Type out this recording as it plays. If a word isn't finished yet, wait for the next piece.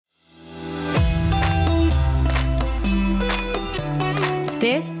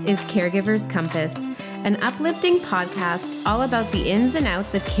This is Caregiver's Compass, an uplifting podcast all about the ins and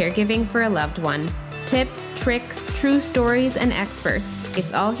outs of caregiving for a loved one. Tips, tricks, true stories, and experts.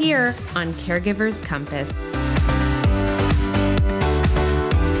 It's all here on Caregiver's Compass.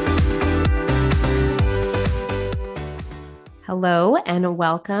 Hello and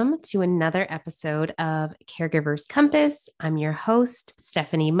welcome to another episode of Caregiver's Compass. I'm your host,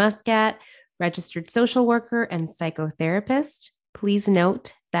 Stephanie Muscat, registered social worker and psychotherapist. Please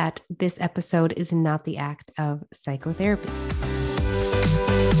note that this episode is not the act of psychotherapy.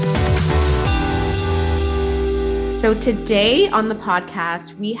 So today on the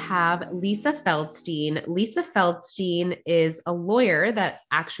podcast, we have Lisa Feldstein. Lisa Feldstein is a lawyer that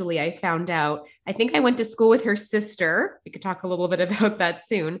actually I found out, I think I went to school with her sister. We could talk a little bit about that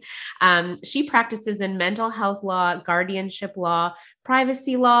soon. She practices in mental health law, guardianship law,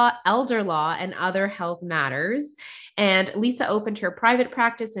 privacy law, elder law, and other health matters. And Lisa opened her private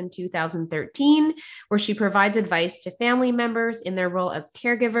practice in 2013, where she provides advice to family members in their role as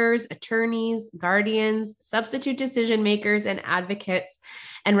caregivers, attorneys, guardians, substitute decision makers, and advocates,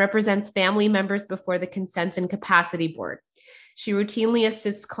 and represents family members before the Consent and Capacity Board. She routinely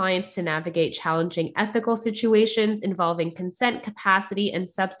assists clients to navigate challenging ethical situations involving consent, capacity, and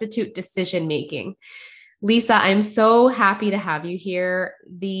substitute decision making. Lisa, I'm so happy to have you here.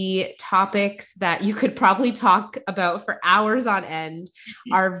 The topics that you could probably talk about for hours on end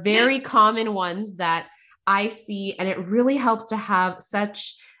are very common ones that I see, and it really helps to have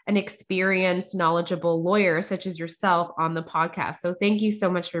such an experienced, knowledgeable lawyer such as yourself on the podcast. So thank you so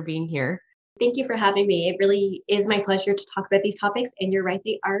much for being here. Thank you for having me. It really is my pleasure to talk about these topics. And you're right,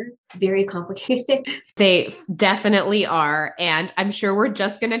 they are very complicated. They definitely are. And I'm sure we're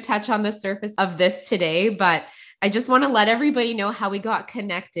just going to touch on the surface of this today, but I just want to let everybody know how we got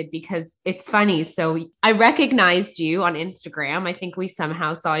connected because it's funny. So I recognized you on Instagram. I think we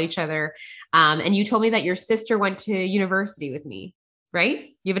somehow saw each other. And you told me that your sister went to university with me, right?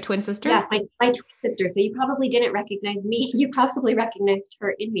 You have a twin sister? Yes, my twin sister. So you probably didn't recognize me. You probably recognized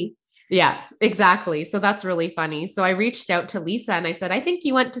her in me. Yeah, exactly. So that's really funny. So I reached out to Lisa and I said, I think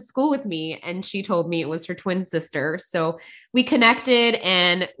you went to school with me. And she told me it was her twin sister. So we connected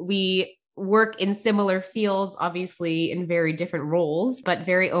and we work in similar fields, obviously in very different roles, but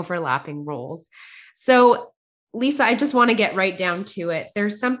very overlapping roles. So Lisa, I just want to get right down to it.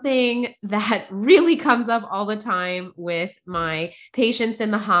 There's something that really comes up all the time with my patients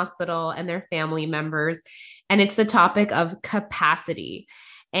in the hospital and their family members, and it's the topic of capacity.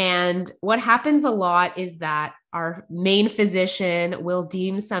 And what happens a lot is that our main physician will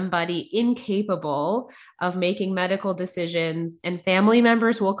deem somebody incapable of making medical decisions, and family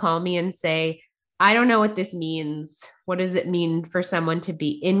members will call me and say, I don't know what this means. What does it mean for someone to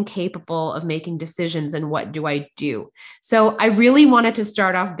be incapable of making decisions, and what do I do? So I really wanted to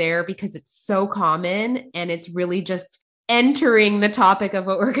start off there because it's so common and it's really just entering the topic of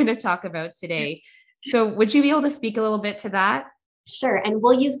what we're going to talk about today. So would you be able to speak a little bit to that? Sure. And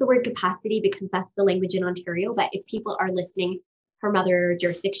we'll use the word capacity because that's the language in Ontario. But if people are listening from other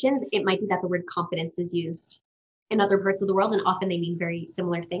jurisdictions, it might be that the word competence is used in other parts of the world, and often they mean very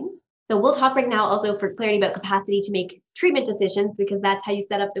similar things. So we'll talk right now also for clarity about capacity to make treatment decisions, because that's how you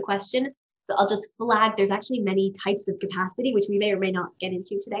set up the question. So I'll just flag there's actually many types of capacity, which we may or may not get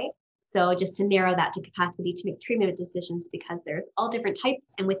into today. So just to narrow that to capacity to make treatment decisions, because there's all different types,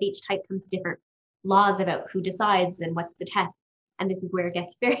 and with each type comes different laws about who decides and what's the test. And this is where it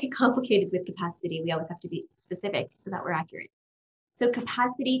gets very complicated with capacity. We always have to be specific so that we're accurate. So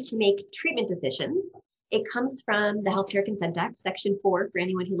capacity to make treatment decisions, it comes from the Healthcare Consent Act, Section 4, for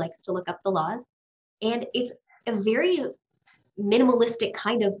anyone who likes to look up the laws. And it's a very minimalistic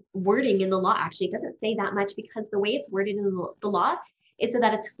kind of wording in the law, actually. It doesn't say that much because the way it's worded in the law is so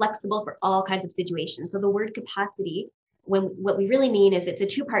that it's flexible for all kinds of situations. So the word capacity, what we really mean is it's a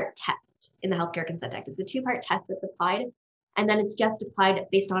two-part test in the Healthcare Consent Act. It's a two-part test that's applied. And then it's just applied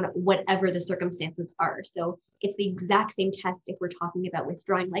based on whatever the circumstances are. So it's the exact same test if we're talking about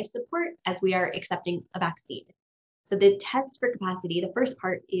withdrawing life support as we are accepting a vaccine. So the test for capacity, the first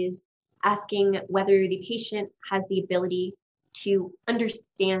part is asking whether the patient has the ability to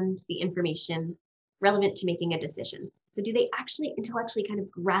understand the information relevant to making a decision. So do they actually intellectually kind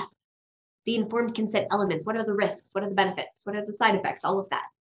of grasp the informed consent elements? What are the risks? What are the benefits? What are the side effects? All of that.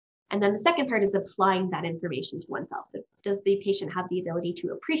 And then the second part is applying that information to oneself. So does the patient have the ability to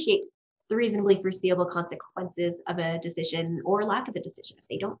appreciate the reasonably foreseeable consequences of a decision or lack of a decision if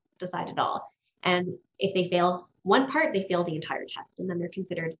they don't decide at all? And if they fail one part, they fail the entire test, and then they're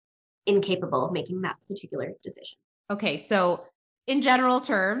considered incapable of making that particular decision. Okay, so in general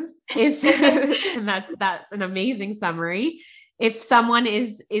terms, if and that's an amazing summary. if someone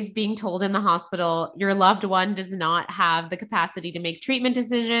is being told in the hospital your loved one does not have the capacity to make treatment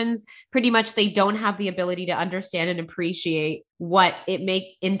decisions, pretty much they don't have the ability to understand and appreciate what it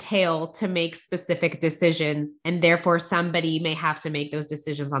may entail to make specific decisions, and therefore somebody may have to make those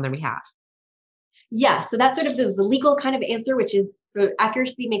decisions on their behalf. Yeah, so that sort of is the legal kind of answer, which is for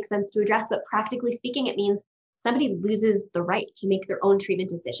accuracy makes sense to address, but practically speaking, it means somebody loses the right to make their own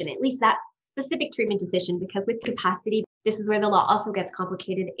treatment decision, at least that specific treatment decision, because with capacity, this is where the law also gets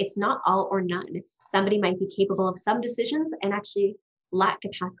complicated. It's not all or none. Somebody might be capable of some decisions and actually lack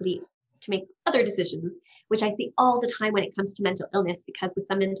capacity to make other decisions, which I see all the time when it comes to mental illness, because with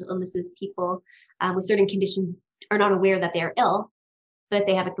some mental illnesses, people with certain conditions are not aware that they are ill, but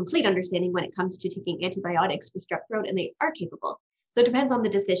they have a complete understanding when it comes to taking antibiotics for strep throat, and they are capable. So it depends on the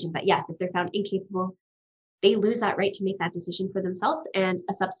decision. But yes, if they're found incapable, they lose that right to make that decision for themselves, and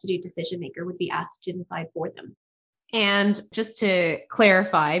a substitute decision maker would be asked to decide for them. And just to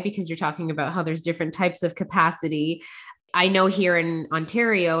clarify, because you're talking about how there's different types of capacity, I know here in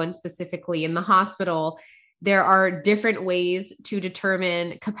Ontario and specifically in the hospital, there are different ways to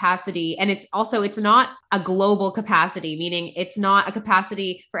determine capacity. And it's not a global capacity, meaning it's not a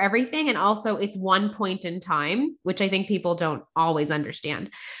capacity for everything. And also it's one point in time, which I think people don't always understand.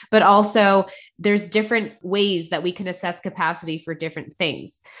 But also there's different ways that we can assess capacity for different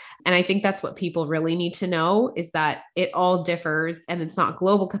things. And I think that's what people really need to know, is that it all differs and it's not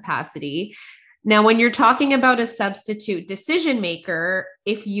global capacity. Now, when you're talking about a substitute decision maker,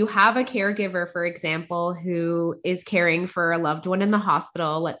 if you have a caregiver, for example, who is caring for a loved one in the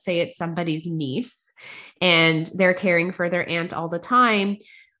hospital, let's say it's somebody's niece and they're caring for their aunt all the time,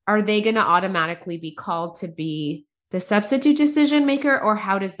 are they going to automatically be called to be the substitute decision maker, or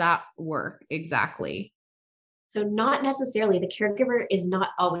how does that work exactly? So not necessarily. The caregiver is not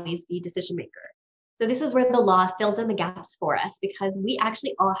always the decision maker. So this is where the law fills in the gaps for us, because we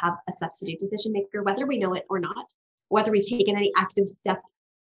actually all have a substitute decision maker, whether we know it or not, whether we've taken any active steps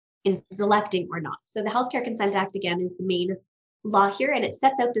in selecting or not. So the Healthcare Consent Act, again, is the main law here, and it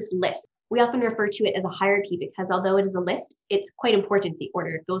sets out this list. We often refer to it as a hierarchy because although it is a list, it's quite important, the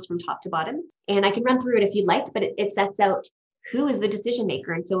order. It goes from top to bottom. And I can run through it if you'd like, but it sets out who is the decision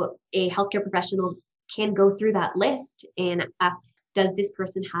maker. And so a healthcare professional can go through that list and ask, does this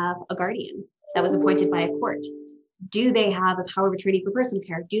person have a guardian that was appointed by a court? Do they have a power of attorney for personal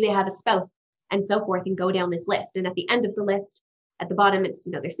care? Do they have a spouse? And so forth, and go down this list. And at the end of the list, at the bottom, it's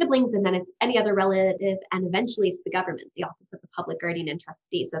their siblings, and then it's any other relative, and eventually it's the government, the Office of the Public Guardian and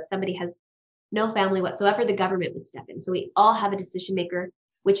Trustee. So if somebody has no family whatsoever, the government would step in. So we all have a decision maker,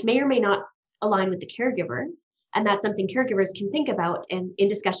 which may or may not align with the caregiver. And that's something caregivers can think about, and in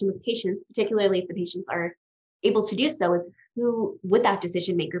discussion with patients, particularly if the patients are able to do so, is who would that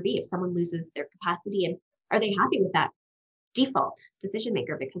decision maker be if someone loses their capacity, and are they happy with that default decision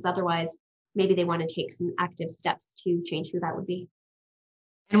maker? Because otherwise, maybe they want to take some active steps to change who that would be.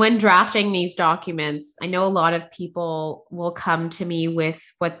 And when drafting these documents, I know a lot of people will come to me with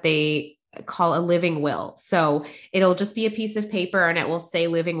what they call a living will. So it'll just be a piece of paper and it will say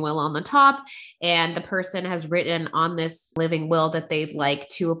living will on the top. And the person has written on this living will that they'd like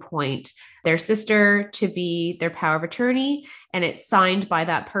to appoint their sister to be their power of attorney, and it's signed by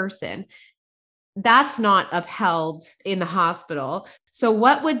that person. That's not upheld in the hospital. So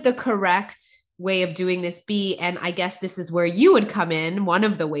what would the correct way of doing this be? And I guess this is where you would come in, one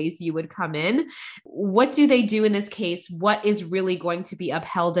of the ways you would come in. What do they do in this case? What is really going to be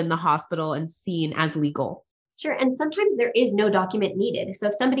upheld in the hospital and seen as legal? Sure. And sometimes there is no document needed. So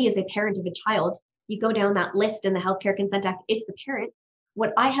if somebody is a parent of a child, you go down that list in the Healthcare Consent Act, it's the parent.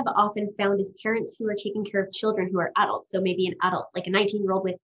 What I have often found is parents who are taking care of children who are adults. So maybe an adult, like a 19-year-old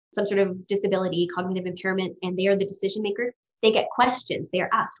with some sort of disability, cognitive impairment, and they are the decision maker. They get questioned. They are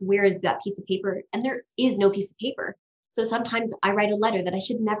asked, where is that piece of paper? And there is no piece of paper. So sometimes I write a letter that I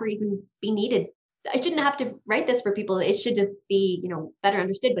should never even be needed. I shouldn't have to write this for people. It should just be, better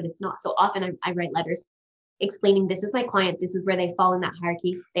understood, but it's not. So often I write letters explaining, this is my client. This is where they fall in that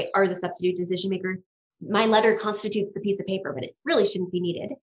hierarchy. They are the substitute decision maker. My letter constitutes the piece of paper, but it really shouldn't be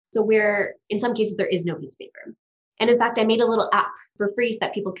needed. So where in some cases there is no piece of paper. And in fact, I made a little app for free so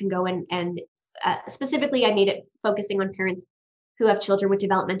that people can go and specifically, I made it focusing on parents who have children with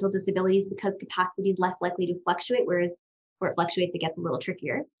developmental disabilities, because capacity is less likely to fluctuate, whereas where it fluctuates, it gets a little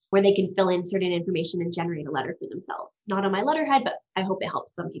trickier, where they can fill in certain information and generate a letter for themselves. Not on my letterhead, but I hope it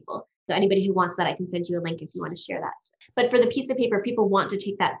helps some people. So anybody who wants that, I can send you a link if you want to share that. But for the piece of paper, people want to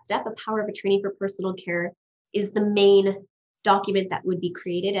take that step. A power of attorney for personal care is the main document that would be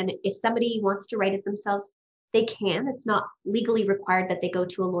created. And if somebody wants to write it themselves, they can. It's not legally required that they go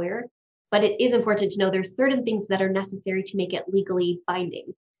to a lawyer. But it is important to know there's certain things that are necessary to make it legally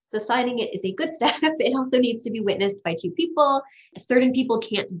binding. So signing it is a good step. It also needs to be witnessed by two people. Certain people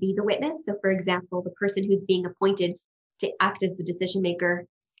can't be the witness. So for example, the person who's being appointed to act as the decision maker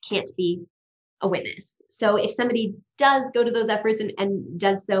can't be a witness. So if somebody does go to those efforts and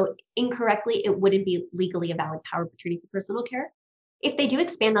does so incorrectly, it wouldn't be legally a valid power of attorney for personal care. If they do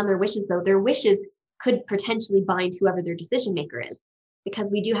expand on their wishes, though, their wishes could potentially bind whoever their decision maker is,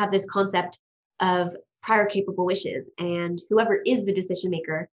 because we do have this concept of prior capable wishes, and whoever is the decision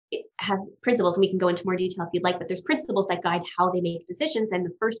maker, it has principles, and we can go into more detail if you'd like, but there's principles that guide how they make decisions. And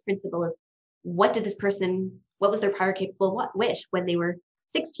the first principle is, what was their prior capable wish when they were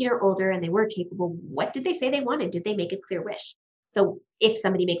 16 or older and they were capable? What did they say they wanted? Did they make a clear wish? So if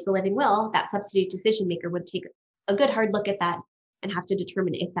somebody makes a living will, that substitute decision maker would take a good hard look at that and have to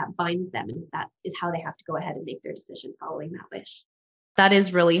determine if that binds them and if that is how they have to go ahead and make their decision following that wish. That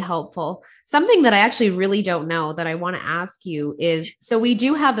is really helpful. Something that I actually really don't know that I want to ask you is, so we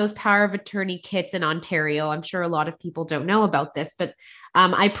do have those power of attorney kits in Ontario. I'm sure a lot of people don't know about this, but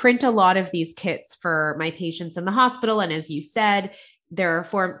I print a lot of these kits for my patients in the hospital. And as you said, there are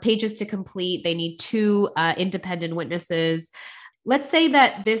 4 pages to complete. They need 2 independent witnesses. Let's say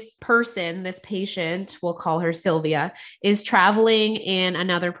that this person, this patient, we'll call her Sylvia, is traveling in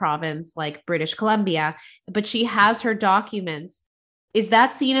another province like British Columbia, but she has her documents. Is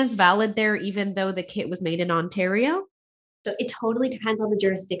that seen as valid there, even though the kit was made in Ontario? So it totally depends on the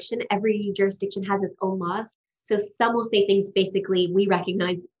jurisdiction. Every jurisdiction has its own laws. So some will say things basically, we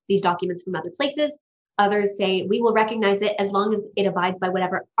recognize these documents from other places. Others say we will recognize it as long as it abides by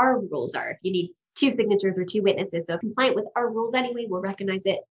whatever our rules are. If you need 2 signatures or 2 witnesses, so compliant with our rules anyway, we'll recognize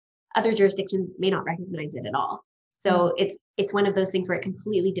it. Other jurisdictions may not recognize it at all. So it's one of those things where it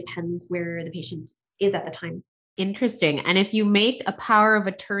completely depends where the patient is at the time. Interesting. And if you make a power of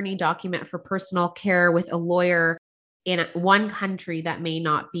attorney document for personal care with a lawyer in one country, that may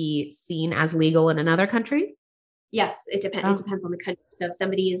not be seen as legal in another country? Yes, it depends. It depends on the country. So if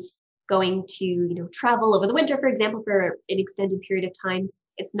somebody is going to, travel over the winter, for example, for an extended period of time,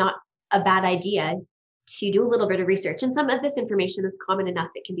 it's not a bad idea to do a little bit of research. And some of this information is common enough.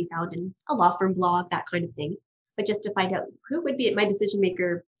 It can be found in a law firm blog, that kind of thing. But just to find out who would be my decision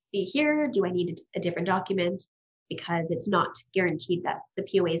maker be here, do I need a different document? Because it's not guaranteed that the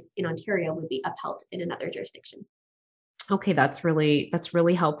POAs in Ontario would be upheld in another jurisdiction. Okay, that's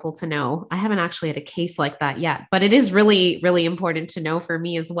really helpful to know. I haven't actually had a case like that yet, but it is really, really important to know for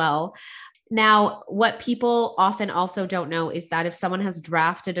me as well. Now, what people often also don't know is that if someone has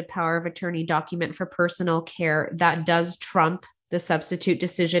drafted a power of attorney document for personal care, that does trump the substitute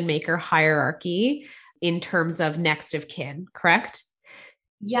decision maker hierarchy in terms of next of kin, correct?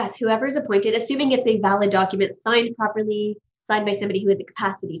 Yes, whoever is appointed, assuming it's a valid document signed properly, signed by somebody who had the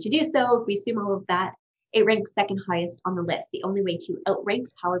capacity to do so, if we assume all of that, it ranks second highest on the list. The only way to outrank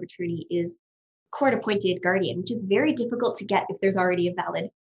power of attorney is court-appointed guardian, which is very difficult to get if there's already a valid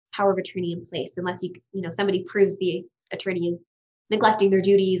power of attorney in place, unless somebody proves the attorney is neglecting their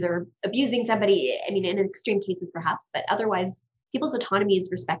duties or abusing somebody. I mean, in extreme cases perhaps, but otherwise, people's autonomy is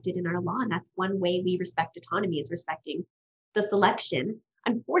respected in our law, and that's one way we respect autonomy, is respecting the selection.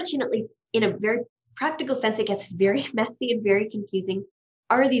 Unfortunately, in a very practical sense, it gets very messy and very confusing.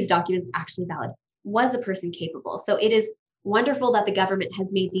 Are these documents actually valid? Was a person capable? So it is wonderful that the government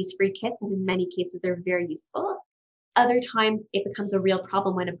has made these free kits, and in many cases, they're very useful. Other times, it becomes a real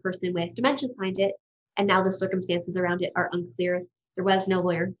problem when a person with dementia signed it, and now the circumstances around it are unclear. There was no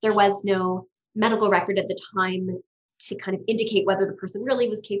lawyer. There was no medical record at the time to kind of indicate whether the person really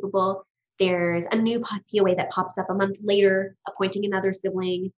was capable. There's a new POA that pops up a month later, appointing another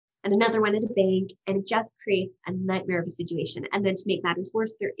sibling and another one at a bank, and it just creates a nightmare of a situation. And then to make matters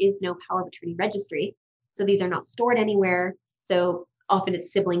worse, there is no power of attorney registry. So these are not stored anywhere. So often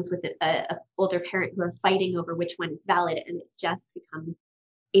it's siblings with a older parent who are fighting over which one is valid, and it just becomes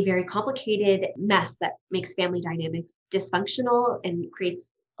a very complicated mess that makes family dynamics dysfunctional and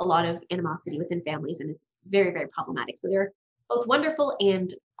creates a lot of animosity within families, and it's very, very problematic. So they're both wonderful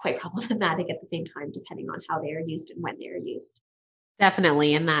and quite problematic at the same time, depending on how they are used and when they are used.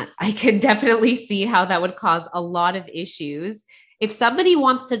 Definitely. And that I could definitely see how that would cause a lot of issues. If somebody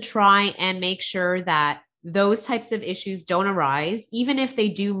wants to try and make sure that those types of issues don't arise, even if they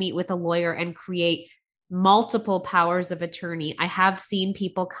do meet with a lawyer and create multiple powers of attorney, I have seen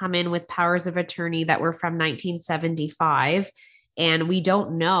people come in with powers of attorney that were from 1975. And we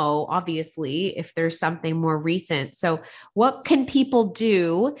don't know, obviously, if there's something more recent. So, what can people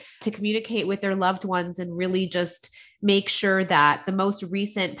do to communicate with their loved ones and really just make sure that the most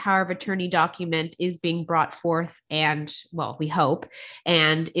recent power of attorney document is being brought forth and, well, we hope,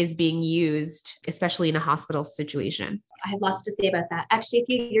 and is being used, especially in a hospital situation? I have lots to say about that. Actually, a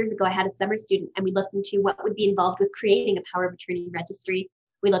few years ago, I had a summer student and we looked into what would be involved with creating a power of attorney registry.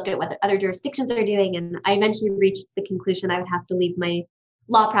 We looked at what the other jurisdictions are doing, and I eventually reached the conclusion I would have to leave my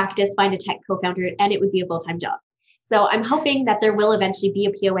law practice, find a tech co-founder, and it would be a full-time job. So I'm hoping that there will eventually be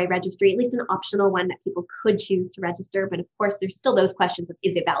a POA registry, at least an optional one that people could choose to register. But of course, there's still those questions of,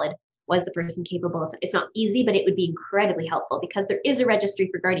 is it valid? Was the person capable? It's not easy, but it would be incredibly helpful because there is a registry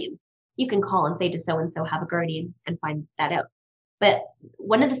for guardians. You can call and say, does so-and-so have a guardian, and find that out. But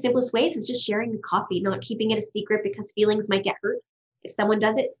one of the simplest ways is just sharing a copy, not keeping it a secret because feelings might get hurt. If someone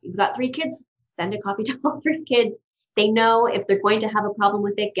does it, you've got 3 kids, send a copy to all 3 kids. They know if they're going to have a problem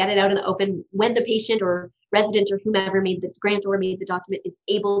with it, get it out in the open when the patient or resident or whomever made the grantor made the document is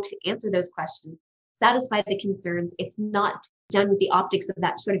able to answer those questions, satisfy the concerns. It's not done with the optics of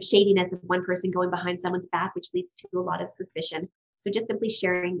that sort of shadiness of one person going behind someone's back, which leads to a lot of suspicion. So just simply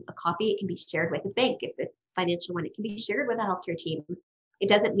sharing a copy, it can be shared with a bank. If it's a financial one, it can be shared with a healthcare team. It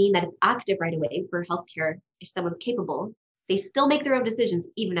doesn't mean that it's active right away for healthcare. If someone's capable, they still make their own decisions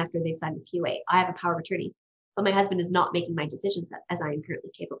even after they've signed the POA. I have a power of attorney, but my husband is not making my decisions as I am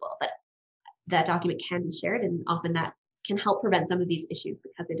currently capable. But that document can be shared, and often that can help prevent some of these issues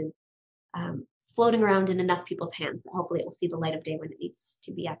because it is floating around in enough people's hands that hopefully it will see the light of day when it needs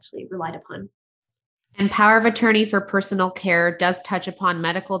to be actually relied upon. And power of attorney for personal care does touch upon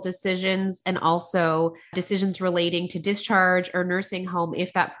medical decisions and also decisions relating to discharge or nursing home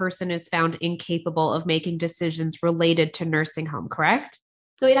if that person is found incapable of making decisions related to nursing home, correct?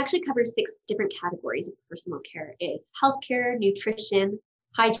 So it actually covers 6 different categories of personal care. It's healthcare, nutrition,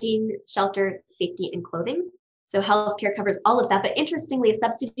 hygiene, shelter, safety, and clothing. So healthcare covers all of that. But interestingly, a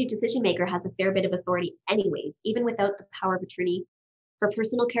substitute decision maker has a fair bit of authority anyways, even without the power of attorney. For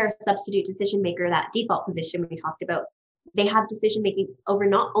personal care substitute decision maker, that default position we talked about, they have decision making over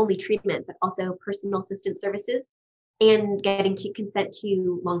not only treatment, but also personal assistance services and getting to consent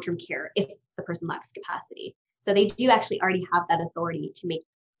to long-term care if the person lacks capacity. So they do actually already have that authority to make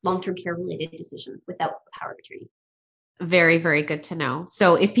long-term care related decisions without the power of attorney. Very, very good to know.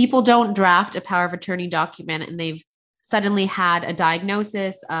 So if people don't draft a power of attorney document and they've suddenly had a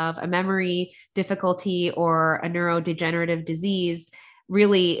diagnosis of a memory difficulty or a neurodegenerative disease,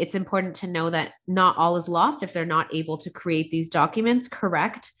 really, it's important to know that not all is lost if they're not able to create these documents,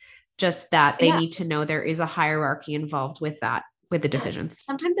 correct? Just that they need to know there is a hierarchy involved with that, with the decisions.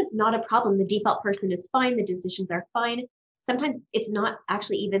 Sometimes it's not a problem. The default person is fine. The decisions are fine. Sometimes it's not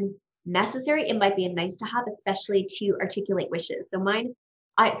actually even necessary. It might be a nice to have, especially to articulate wishes. So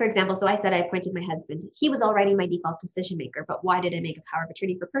for example, I said I appointed my husband. He was already my default decision maker, but why did I make a power of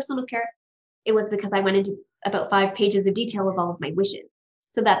attorney for personal care? It was because I went into about 5 pages of detail of all of my wishes,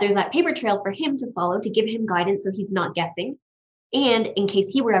 so that there's that paper trail for him to follow to give him guidance so he's not guessing. And in case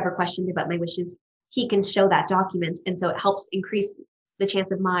he were ever questioned about my wishes, he can show that document. And so it helps increase the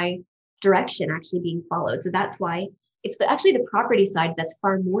chance of my direction actually being followed. So that's why it's actually the property side that's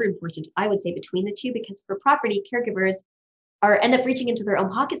far more important, I would say, between the two, because for property, caregivers end up reaching into their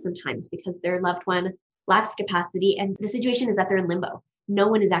own pockets sometimes because their loved one lacks capacity. And the situation is that they're in limbo. No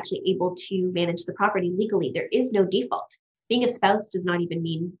one is actually able to manage the property legally. There is no default. Being a spouse does not even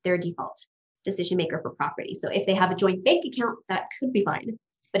mean they're a default decision maker for property. So if they have a joint bank account, that could be fine.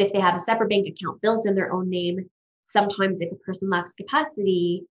 But if they have a separate bank account, bills in their own name, sometimes if a person lacks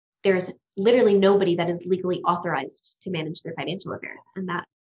capacity, there's literally nobody that is legally authorized to manage their financial affairs. And that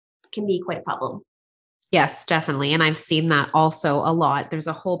can be quite a problem. Yes, definitely. And I've seen that also a lot. There's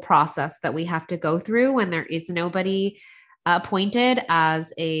a whole process that we have to go through when there is nobody appointed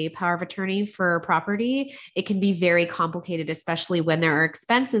as a power of attorney for property. It can be very complicated, especially when there are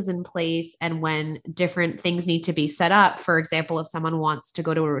expenses in place and when different things need to be set up. For example, if someone wants to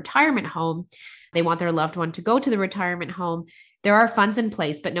go to a retirement home, they want their loved one to go to the retirement home. There are funds in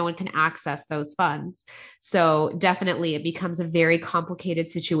place, but no one can access those funds. So definitely it becomes a very complicated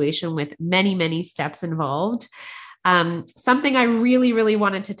situation with many, many steps involved. Something I really, really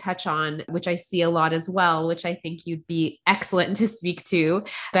wanted to touch on, which I see a lot as well, which I think you'd be excellent to speak to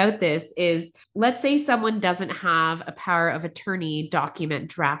about this is, let's say someone doesn't have a power of attorney document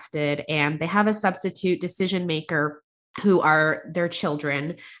drafted and they have a substitute decision maker who are their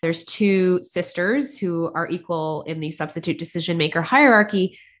children. There's 2 sisters who are equal in the substitute decision maker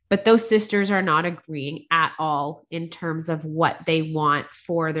hierarchy, but those sisters are not agreeing at all in terms of what they want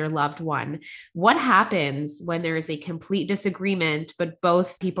for their loved one. What happens when there is a complete disagreement, but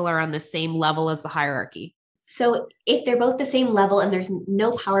both people are on the same level as the hierarchy? So if they're both the same level and there's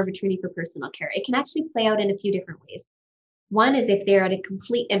no power of attorney for personal care, it can actually play out in a few different ways. One is if they're at a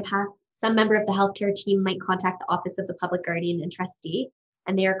complete impasse, some member of the healthcare team might contact the Office of the Public Guardian and Trustee,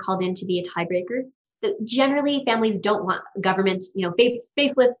 and they are called in to be a tiebreaker. So generally, families don't want government,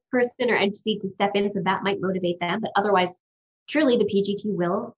 faceless person or entity to step in, so that might motivate them. But otherwise, truly, the PGT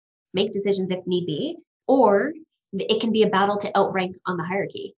will make decisions if need be, or it can be a battle to outrank on the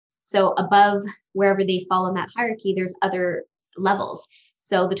hierarchy. So above wherever they fall in that hierarchy, there's other levels.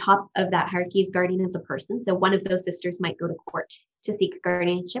 So the top of that hierarchy is guardian of the person. So one of those sisters might go to court to seek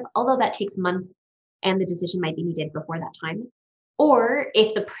guardianship, although that takes months and the decision might be needed before that time. Or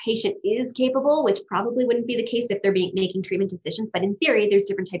if the patient is capable, which probably wouldn't be the case if they're making treatment decisions, but in theory, there's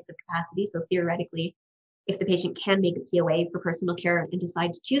different types of capacity. So theoretically, if the patient can make a POA for personal care and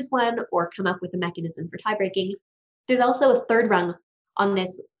decide to choose one or come up with a mechanism for tie breaking, there's also a third rung on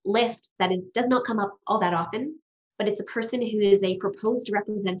this list that does not come up all that often, but it's a person who is a proposed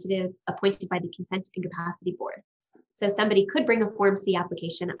representative appointed by the Consent and Capacity Board. So somebody could bring a Form C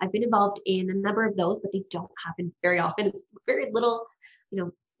application. I've been involved in a number of those, but they don't happen very often. It's very little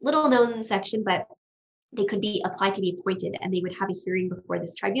known section, but they could be applied to be appointed and they would have a hearing before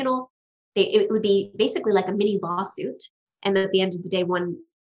this tribunal. It would be basically like a mini lawsuit. And at the end of the day, one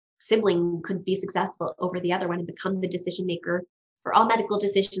sibling could be successful over the other one and become the decision maker for all medical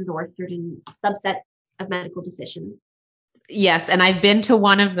decisions or a certain subset of medical decisions. Yes. And I've been to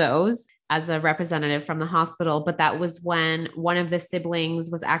one of those as a representative from the hospital, but that was when one of the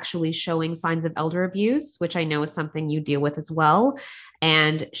siblings was actually showing signs of elder abuse, which I know is something you deal with as well.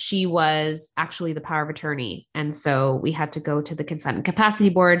 And she was actually the power of attorney. And so we had to go to the Consent and Capacity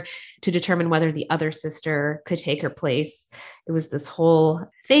Board to determine whether the other sister could take her place. It was this whole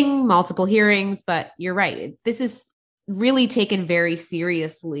thing, multiple hearings, but you're right. This is really taken very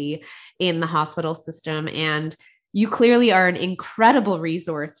seriously in the hospital system. And you clearly are an incredible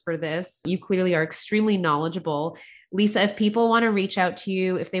resource for this. You clearly are extremely knowledgeable. Lisa, if people want to reach out to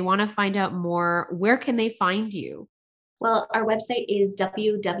you, if they want to find out more, where can they find you? Well, our website is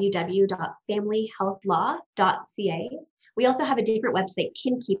www.familyhealthlaw.ca. We also have a different website,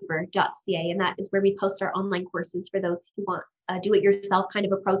 kinkeeper.ca, and that is where we post our online courses for those who want a do-it-yourself kind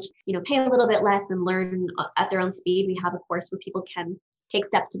of approach, pay a little bit less and learn at their own speed. We have a course where people can take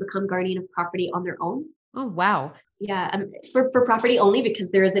steps to become guardian of property on their own. Oh, wow. Yeah, for property only,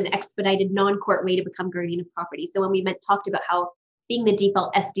 because there is an expedited non-court way to become guardian of property. So when we talked about how being the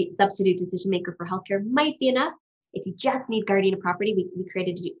default substitute decision maker for healthcare might be enough, if you just need guardian of property, we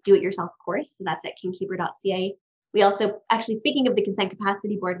created a do-it-yourself course. So that's at kinkeeper.ca. We also, actually, speaking of the Consent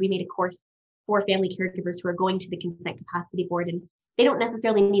Capacity Board, we made a course for family caregivers who are going to the Consent Capacity Board, and they don't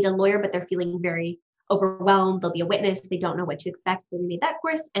necessarily need a lawyer, but they're feeling very overwhelmed. They'll be a witness. They don't know what to expect. So we made that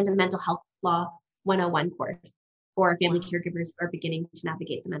course, and a mental health law 101 course for family caregivers who are beginning to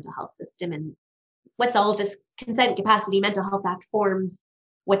navigate the mental health system. And what's all of this consent, capacity, mental health act forms?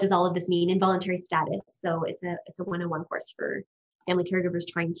 What does all of this mean? Involuntary status. So it's a 101 course for family caregivers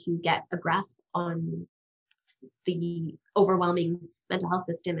trying to get a grasp on the overwhelming mental health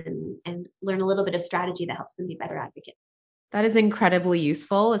system and learn a little bit of strategy that helps them be better advocates. That is incredibly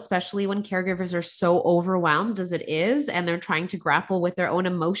useful, especially when caregivers are so overwhelmed as it is, and they're trying to grapple with their own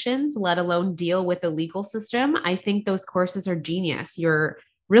emotions, let alone deal with the legal system. I think those courses are genius. You're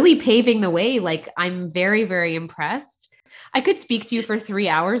really paving the way. Like, I'm very, very impressed. I could speak to you for 3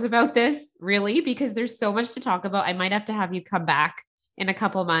 hours about this, really, because there's so much to talk about. I might have to have you come back in a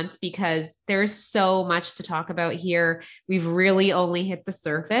couple months because there's so much to talk about here. We've really only hit the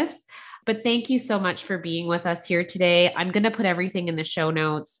surface. But thank you so much for being with us here today. I'm going to put everything in the show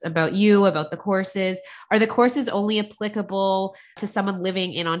notes about you, about the courses. Are the courses only applicable to someone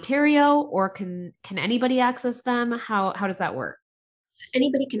living in Ontario, or can anybody access them? How does that work?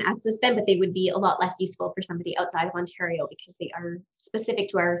 Anybody can access them, but they would be a lot less useful for somebody outside of Ontario because they are specific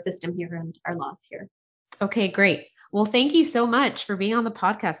to our system here and our laws here. Okay, great. Well, thank you so much for being on the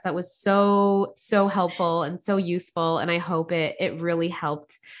podcast. That was so helpful and so useful. And I hope it really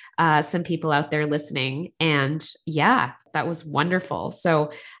helped some people out there listening. And yeah, that was wonderful.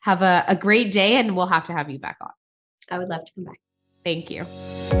 So have a great day, and we'll have to have you back on. I would love to come back. Thank you.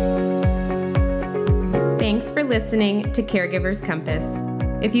 Thanks for listening to Caregivers Compass.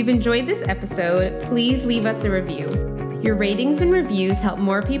 If you've enjoyed this episode, please leave us a review. Your ratings and reviews help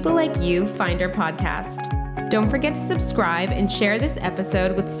more people like you find our podcast. Don't forget to subscribe and share this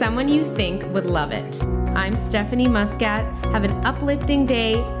episode with someone you think would love it. I'm Stephanie Muscat. Have an uplifting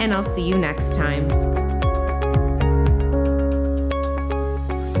day, and I'll see you next time.